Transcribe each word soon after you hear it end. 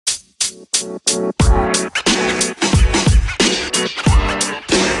Let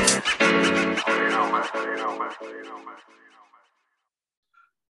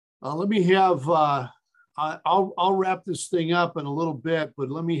me have, I'll wrap this thing up in a little bit,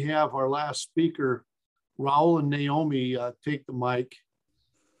 but let me have our last speaker, Raul and Naomi, take the mic,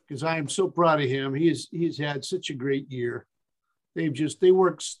 because I am so proud of him. He's had such a great year.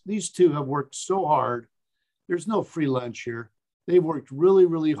 These two have worked so hard. There's no free lunch here. They've worked really,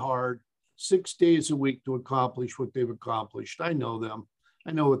 really hard, 6 days a week to accomplish what they've accomplished. I know them.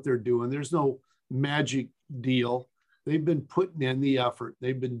 I know what they're doing. There's no magic deal. They've been putting in the effort.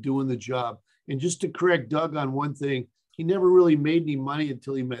 They've been doing the job. And just to correct Doug on one thing, he never really made any money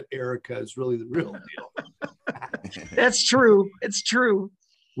until he met Erica is really the real deal. That's true. It's true.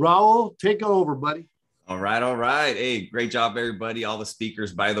 Raul, take it over, buddy. All right. All right. Hey, great job, everybody. All the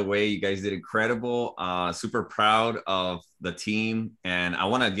speakers, by the way, you guys did incredible. Super proud of the team. And I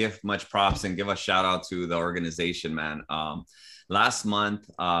want to give much props and give a shout out to the organization, man. Last month,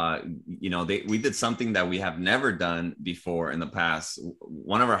 we did something that we have never done before in the past.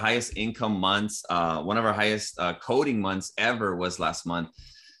 One of our highest income months, one of our highest coding months ever was last month.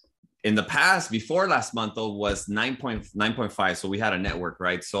 In the past, before last month, though, was 9.5. So we had a network,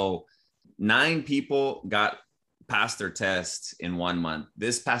 right? So 9 people got passed their test in 1 month.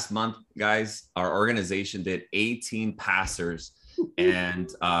 This past month, guys, our organization did 18 passers. And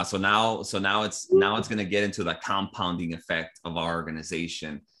so now it's going to get into the compounding effect of our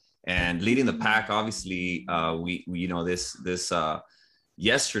organization and leading the pack. Obviously,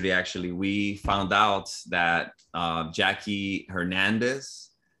 yesterday, actually, we found out that Jackie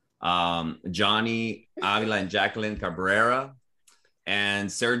Hernandez, Johnny Avila and Jacqueline Cabrera, and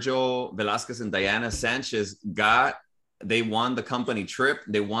Sergio Velasquez and Diana Sanchez they won the company trip.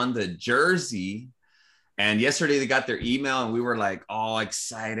 They won the jersey. And yesterday they got their email and we were like all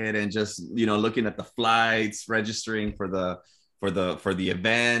excited and just, looking at the flights, registering for the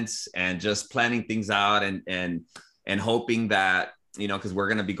events and just planning things out and hoping that, because we're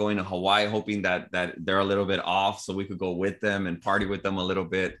going to be going to Hawaii, hoping that they're a little bit off so we could go with them and party with them a little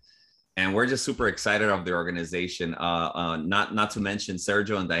bit. And we're just super excited of the organization. Not to mention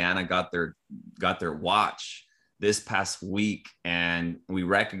Sergio and Diana got their watch this past week, and we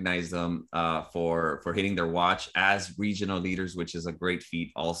recognize them for hitting their watch as regional leaders, which is a great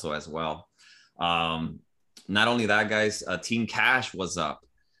feat also as well. Not only that, guys, Team Cash was up.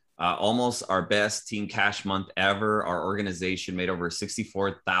 Almost our best Team Cash month ever. Our organization made over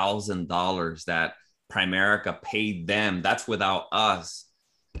 $64,000 that Primerica paid them. That's without us.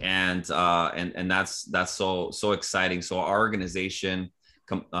 And that's so exciting. So our organization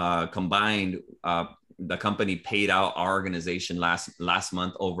combined, the company paid out our organization last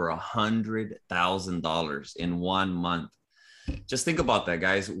month over $100,000 in 1 month. Just think about that,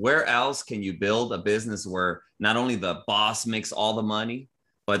 guys. Where else can you build a business where not only the boss makes all the money,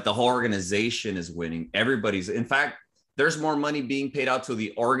 but the whole organization is winning? In fact, there's more money being paid out to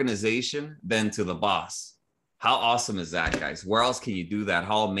the organization than to the boss. How awesome is that, guys? Where else can you do that?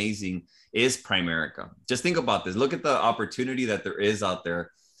 How amazing is Primerica? Just think about this. Look at the opportunity that there is out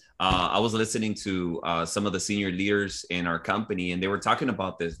there. I was listening to some of the senior leaders in our company, and they were talking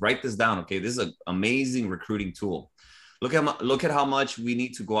about this. Write this down, okay? This is an amazing recruiting tool. Look at how much we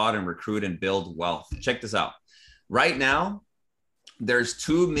need to go out and recruit and build wealth. Check this out. Right now, there's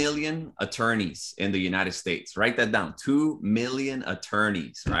 2 million attorneys in the United States. Write that down. 2 million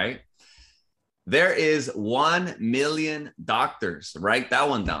attorneys, right? There is 1 million doctors. Write that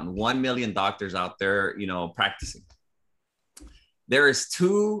one down. 1 million doctors out there, practicing. There is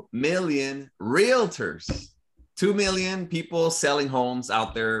 2 million realtors, 2 million people selling homes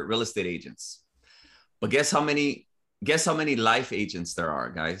out there, real estate agents. But guess how many life agents there are,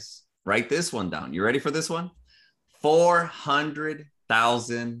 guys? Write this one down. You ready for this one?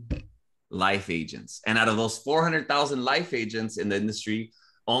 400,000 life agents. And out of those 400,000 life agents in the industry,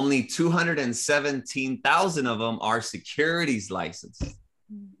 only 217,000 of them are securities licensed.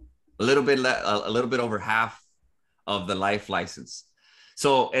 A little bit over half of the life license.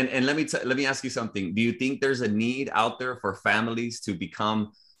 So, and let me ask you something. Do you think there's a need out there for families to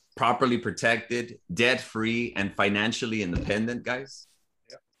become properly protected, debt-free, and financially independent, guys?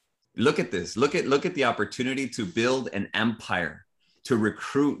 Yeah. Look at this. Look at the opportunity to build an empire, to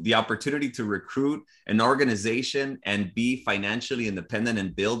recruit, the opportunity to recruit an organization and be financially independent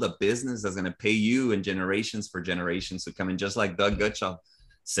and build a business that's going to pay you in generations for generations to come in. Just like Doug Gutschall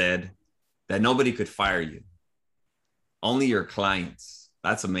said, that nobody could fire you. Only your clients.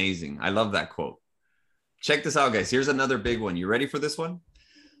 That's amazing. I love that quote. Check this out, guys. Here's another big one. You ready for this one?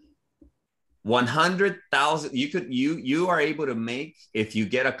 100,000 you are able to make if you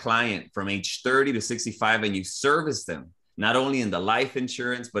get a client from age 30 to 65 and you service them not only in the life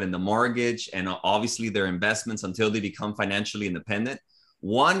insurance but in the mortgage and obviously their investments until they become financially independent.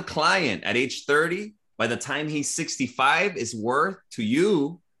 One client at age 30, by the time he's 65, is worth to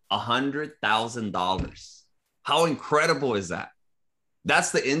you $100,000. How incredible is that?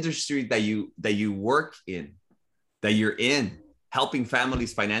 That's the industry that you work in, that you're in, helping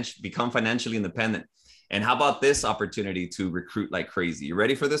families become financially independent. And how about this opportunity to recruit like crazy? You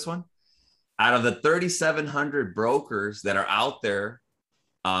ready for this one? Out of the 3,700 brokers that are out there,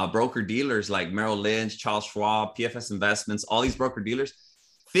 broker dealers like Merrill Lynch, Charles Schwab, PFS Investments, all these broker dealers,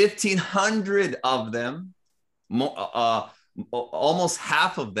 1,500 of them, almost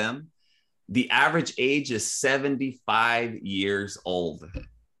half of them, the average age is 75 years old.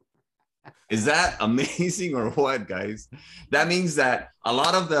 Is that amazing or what, guys? That means that a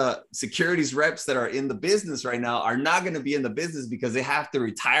lot of the securities reps that are in the business right now are not going to be in the business because they have to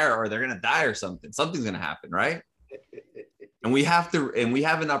retire or they're going to die or something. Something's going to happen, right? And we have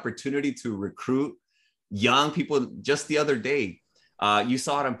an opportunity to recruit young people. Just the other day, you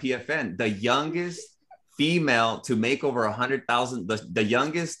saw it on PFN, the youngest female to make over 100,000, the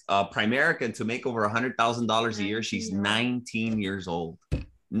youngest Primerican to make over $100,000 a year. She's 19 years old.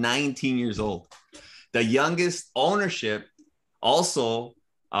 19 years old. The youngest ownership also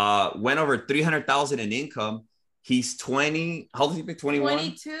went over 300,000 in income. He's 20. How old is he?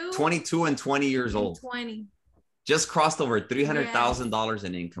 21? 22 and 20 years old. 20. Just crossed over $300,000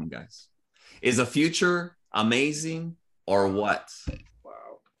 in income, guys. Is the future amazing or what?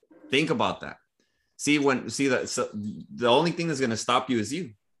 Wow. Think about that. So the only thing that's going to stop you is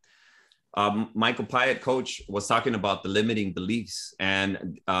you. Michael Pyatt, coach, was talking about the limiting beliefs,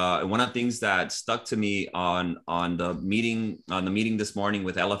 and one of the things that stuck to me on the meeting this morning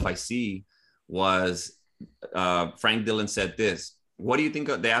with LFIC was Frank Dillon said this. What do you think?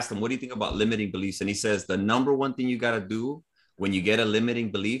 They asked him, what do you think about limiting beliefs? And he says the number one thing you got to do when you get a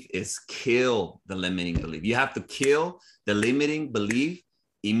limiting belief is kill the limiting belief. You have to kill the limiting belief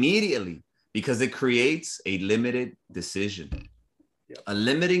immediately because it creates a limited decision. A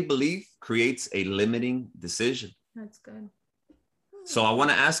limiting belief creates a limiting decision. That's good. So I want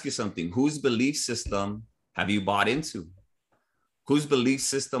to ask you something. Whose belief system have you bought into? Whose belief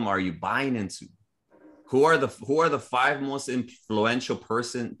system are you buying into? Who are the 5 most influential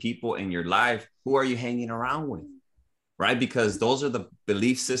people in your life? Who are you hanging around with? Right? Because those are the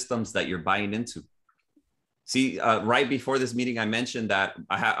belief systems that you're buying into. See, right before this meeting, I mentioned that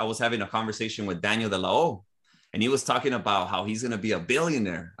I was having a conversation with Daniel De La O. And he was talking about how he's going to be a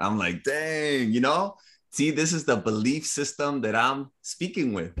billionaire. I'm like, dang, see, this is the belief system that I'm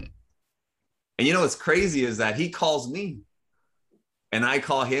speaking with. And what's crazy is that he calls me and I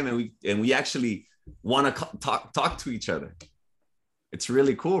call him and we actually want to talk to each other. It's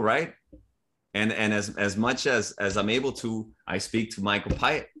really cool, right? And as much as I'm able to, I speak to Michael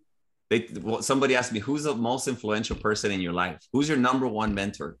Pyatt. Somebody asked me, who's the most influential person in your life? Who's your number one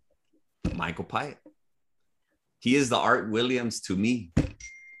mentor? Michael Pyatt. He is the Art Williams to me,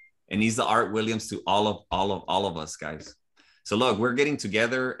 and he's the Art Williams to all of us, guys. So look, we're getting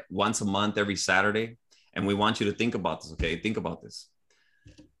together once a month, every Saturday, and we want you to think about this. Okay, think about this.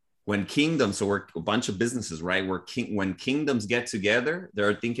 When kingdoms, so we're a bunch of businesses, right? When kingdoms get together,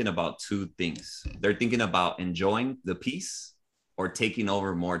 they're thinking about 2 things. They're thinking about enjoying the peace or taking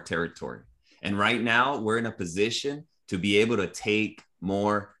over more territory. And right now, we're in a position to be able to take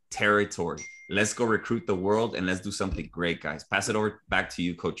more territory. Let's go recruit the world and let's do something great, guys. Pass it over back to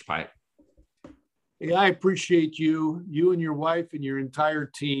you, Coach Pyatt. Hey, I appreciate you and your wife and your entire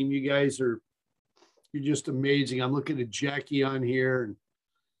team. You guys you're just amazing. I'm looking at Jackie on here, and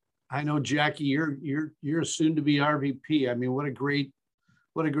I know Jackie, you're soon to be RVP. I mean, what a great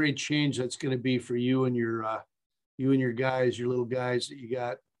change that's going to be for you and your guys, your little guys that you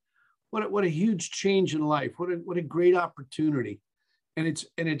got. What a huge change in life. What a great opportunity. And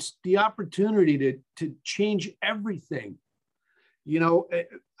it's the opportunity to change everything.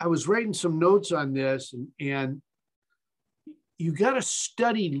 I was writing some notes on this, and you got to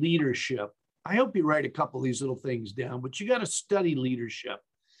study leadership. I hope you write a couple of these little things down, but you got to study leadership.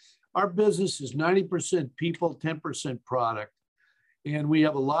 Our business is 90% people, 10% product. And we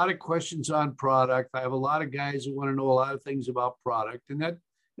have a lot of questions on product. I have a lot of guys who want to know a lot of things about product, and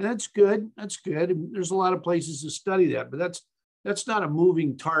that's good. That's good. And there's a lot of places to study that, but that's not a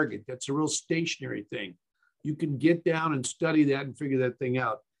moving target. That's a real stationary thing. You can get down and study that and figure that thing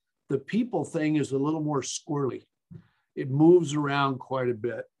out. The people thing is a little more squirrely. It moves around quite a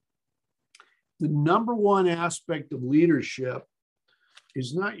bit. The number one aspect of leadership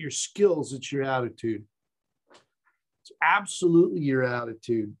is not your skills, it's your attitude. It's absolutely your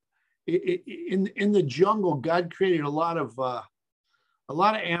attitude. In the jungle, God created a lot of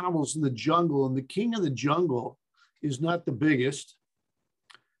animals in the jungle, and the king of the jungle is not the biggest.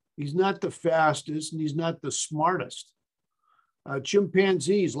 He's not the fastest, and he's not the smartest.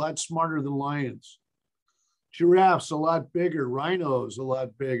 Chimpanzees a lot smarter than lions. Giraffes a lot bigger. Rhinos a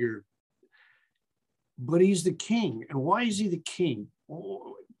lot bigger. But he's the king. And why is he the king?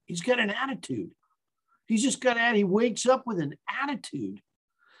 He's got an attitude. He's just got he wakes up with an attitude.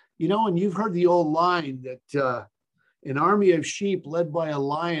 You know, and you've heard the old line that an army of sheep led by a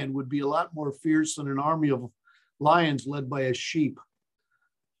lion would be a lot more fierce than an army of lions led by a sheep.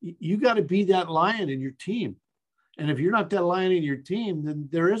 You got to be that lion in your team. And if you're not that lion in your team, then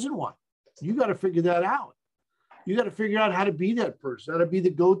there isn't one. You got to figure that out. You got to figure out how to be that person, how to be the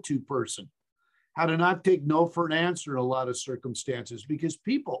go-to person, how to not take no for an answer in a lot of circumstances, because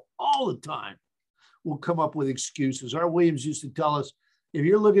people all the time will come up with excuses. Art Williams used to tell us, if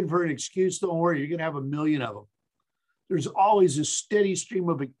you're looking for an excuse, don't worry, you're going to have a million of them. There's always a steady stream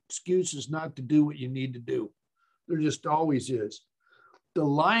of excuses not to do what you need to do. There just always is. The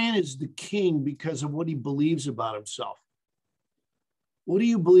lion is the king because of what he believes about himself. What do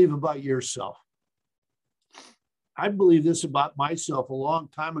you believe about yourself? I believe this about myself a long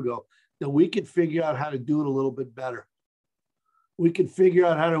time ago, that we could figure out how to do it a little bit better. We could figure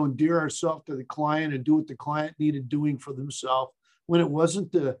out how to endear ourselves to the client and do what the client needed doing for themselves when it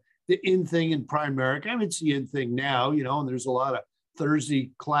wasn't the in thing in Primerica. I mean, it's the in thing now, you know, and there's a lot of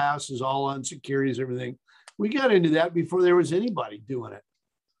Thursday classes all on securities, everything. We got into that before there was anybody doing it.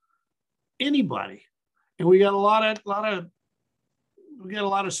 Anybody. And we got a lot of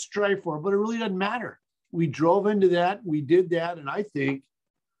strife for it, but it really doesn't matter. We drove into that, we did that, and I think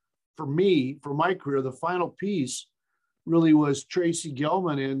for me, for my career, the final piece really was Tracy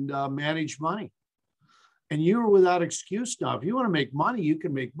Gilman and Manage Money. And you were without excuse now. If you want to make money, you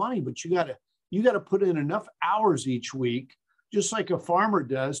can make money, but you gotta put in enough hours each week, just like a farmer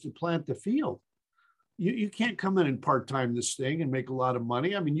does, to plant the field. You can't come in and part-time this thing and make a lot of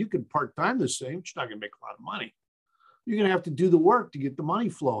money. I mean, you can part-time this thing, but you're not gonna make a lot of money. You're gonna have to do the work to get the money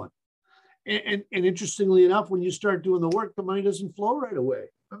flowing. And interestingly enough, when you start doing the work, the money doesn't flow right away.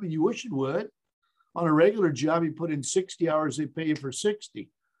 I mean, you wish it would. On a regular job, you put in 60 hours, they pay you for 60.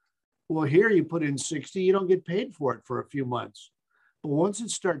 Well, here you put in 60, you don't get paid for it for a few months. But once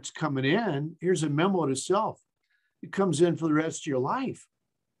it starts coming in, here's a memo to self. It comes in for the rest of your life.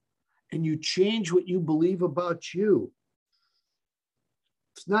 And you change what you believe about you.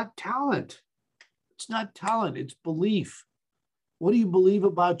 It's not talent. It's not talent, it's belief. What do you believe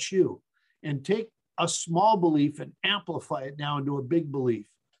about you? And take a small belief and amplify it now into a big belief.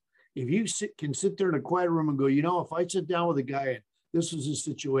 If you can sit there in a quiet room and go, you know, if I sit down with a guy and this is his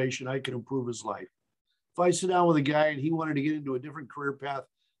situation, I can improve his life. If I sit down with a guy and he wanted to get into a different career path,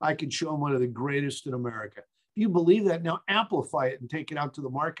 I can show him one of the greatest in America. If you believe that, now amplify it and take it out to the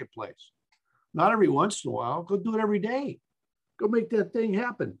marketplace. Not every once in a while, go do it every day. Go make that thing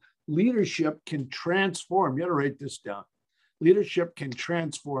happen. Leadership can transform. You got to write this down. Leadership can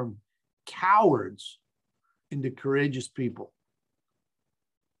transform cowards into courageous people.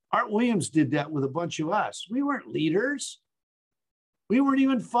 Art Williams did that with a bunch of us. We weren't leaders. We weren't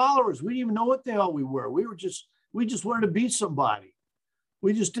even followers. We didn't even know what the hell we were. We just wanted to be somebody.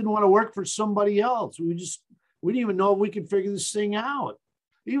 We just didn't want to work for somebody else. We didn't even know if we could figure this thing out.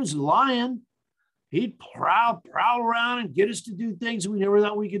 He was a lion. He'd prowl around and get us to do things we never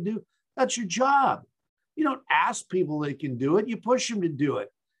thought we could do. That's your job. You don't ask people they can do it. You push them to do it.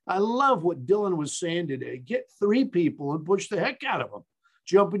 I love what Dylan was saying today. Get 3 people and push the heck out of them.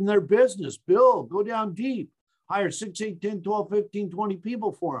 Jump in their business, build, go down deep, hire 6, 8, 10, 12, 15, 20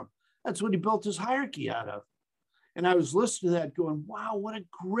 people for him. That's what he built his hierarchy out of. And I was listening to that going, wow, what a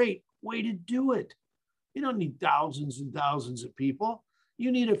great way to do it. You don't need thousands and thousands of people.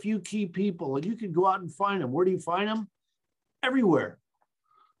 You need a few key people, and you can go out and find them. Where do you find them? Everywhere.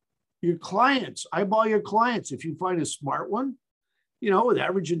 Your clients, eyeball your clients. If you find a smart one, you know, with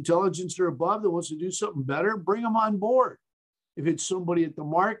average intelligence or above that wants to do something better, bring them on board. If it's somebody at the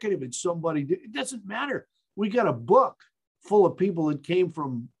market, if it's somebody, it doesn't matter. We got a book full of people that came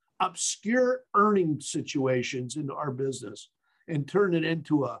from obscure earning situations into our business and turned it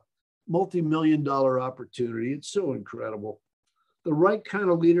into a multi-million-dollar opportunity. It's so incredible. The right kind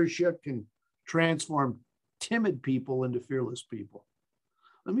of leadership can transform timid people into fearless people.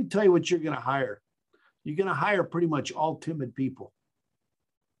 Let me tell you what you're going to hire. You're going to hire pretty much all timid people.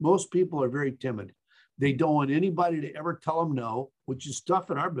 Most people are very timid. They don't want anybody to ever tell them no, which is tough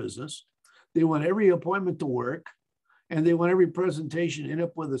in our business. They want every appointment to work. And they want every presentation to end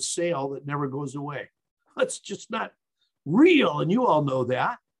up with a sale that never goes away. That's just not real. And you all know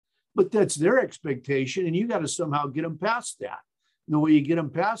that, but that's their expectation. And you got to somehow get them past that. And the way you get them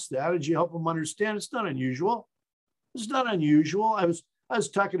past that is you help them understand it's not unusual. It's not unusual. I was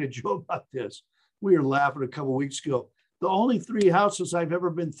talking to Joe about this. We were laughing a couple of weeks ago. The only 3 houses I've ever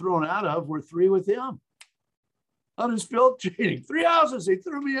been thrown out of were 3 with him. On his field training, 3 houses they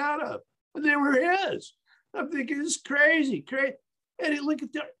threw me out of, and they were his. I'm thinking, this is crazy. And look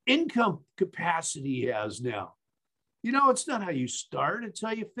at the income capacity he has now. You know, it's not how you start, it's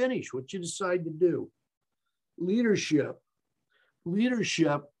how you finish, what you decide to do. Leadership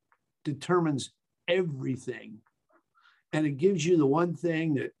determines everything. And it gives you the one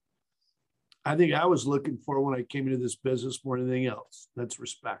thing that I think I was looking for when I came into this business more than anything else. That's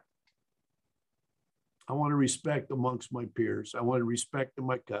respect. I want to respect amongst my peers. I want to respect in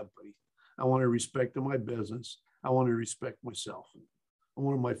my company. I want to respect in my business. I want to respect myself. I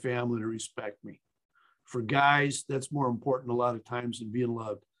want my family to respect me. For guys, that's more important a lot of times than being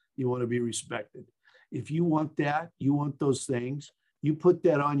loved. You want to be respected. If you want that, you want those things, you put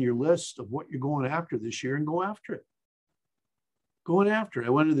that on your list of what you're going after this year and go after it. Going after it.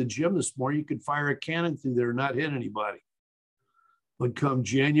 I went to the gym this morning. You could fire a cannon through there and not hit anybody. But come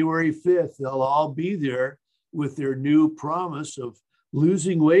January 5th, they'll all be there with their new promise of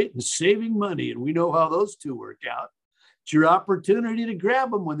losing weight and saving money. And we know how those two work out. It's your opportunity to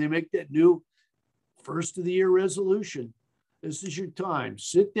grab them when they make that new first of the year resolution. This is your time.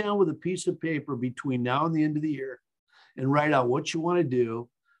 Sit down with a piece of paper between now and the end of the year and write out what you want to do,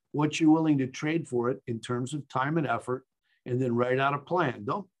 what you're willing to trade for it in terms of time and effort, and then write out a plan.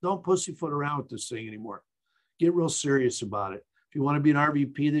 Don't pussyfoot around with this thing anymore. Get real serious about it. If you want to be an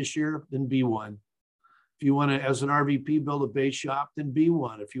RVP this year, then be one. If you want to, as an RVP, build a base shop, then be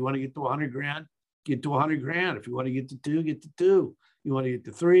one. If you want to get to 100 grand, get to 100 grand. If you want to get to 2, get to 2. You want to get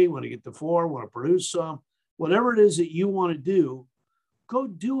to 3, want to get to 4, want to produce some. Whatever it is that you want to do, go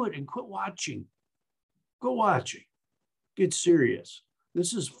do it and quit watching. Go watching. Get serious.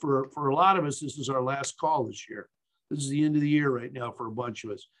 This is for a lot of us, this is our last call this year. This is the end of the year right now for a bunch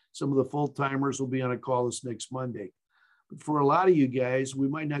of us. Some of the full-timers will be on a call this next Monday. But for a lot of you guys, we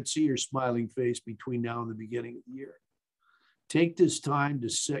might not see your smiling face between now and the beginning of the year. Take this time to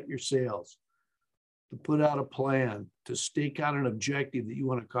set your sails, to put out a plan, to stake out an objective that you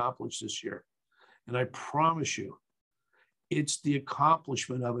want to accomplish this year. And I promise you, it's the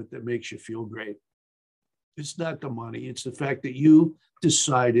accomplishment of it that makes you feel great. It's not the money. It's the fact that you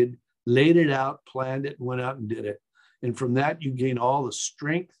decided, laid it out, planned it, and went out and did it. And from that, you gain all the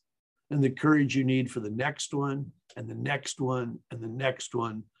strength and the courage you need for the next one, and the next one, and the next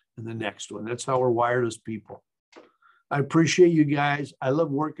one, and the next one. That's how we're wired as people. I appreciate you guys. I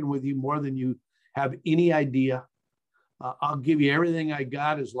love working with you more than you have any idea. I'll give you everything I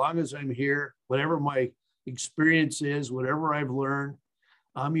got as long as I'm here, whatever my experience is, whatever I've learned.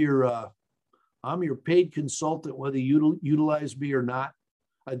 I'm your paid consultant, whether you utilize me or not.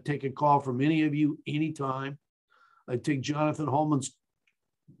 I'd take a call from any of you anytime. I'd take Jonathan Holman's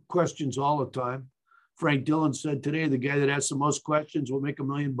questions all the time. Frank Dillon said today, the guy that asks the most questions will make $1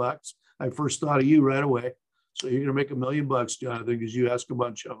 million. I first thought of you right away. So you're going to make $1 million, Jonathan, because you ask a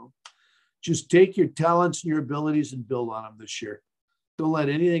bunch of them. Just take your talents and your abilities and build on them this year. Don't let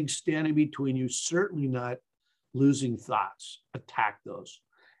anything stand in between you. Certainly not losing thoughts. Attack those.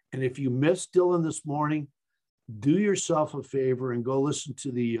 And if you missed Dylan this morning, do yourself a favor and go listen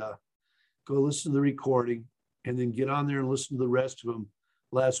to the recording, and then get on there and listen to the rest of them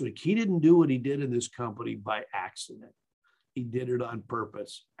last week. He didn't do what he did in this company by accident. He did it on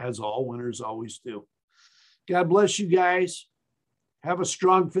purpose, as all winners always do. God bless you guys. Have a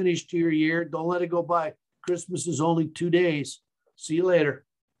strong finish to your year. Don't let it go by. Christmas is only 2 days. See you later.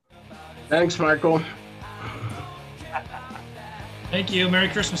 Thanks, Michael. Thank you. Merry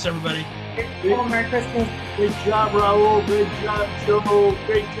Christmas, everybody. Oh, Merry Christmas. Great job, Raul. Great job, Joe.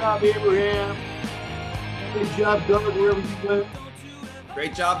 Great job, Abraham. Good job, Doug, wherever you went.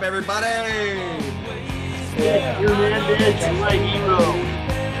 Great job, everybody. Yeah, Hernandez, you're my hero.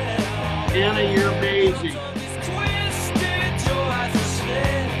 Anna, you're amazing.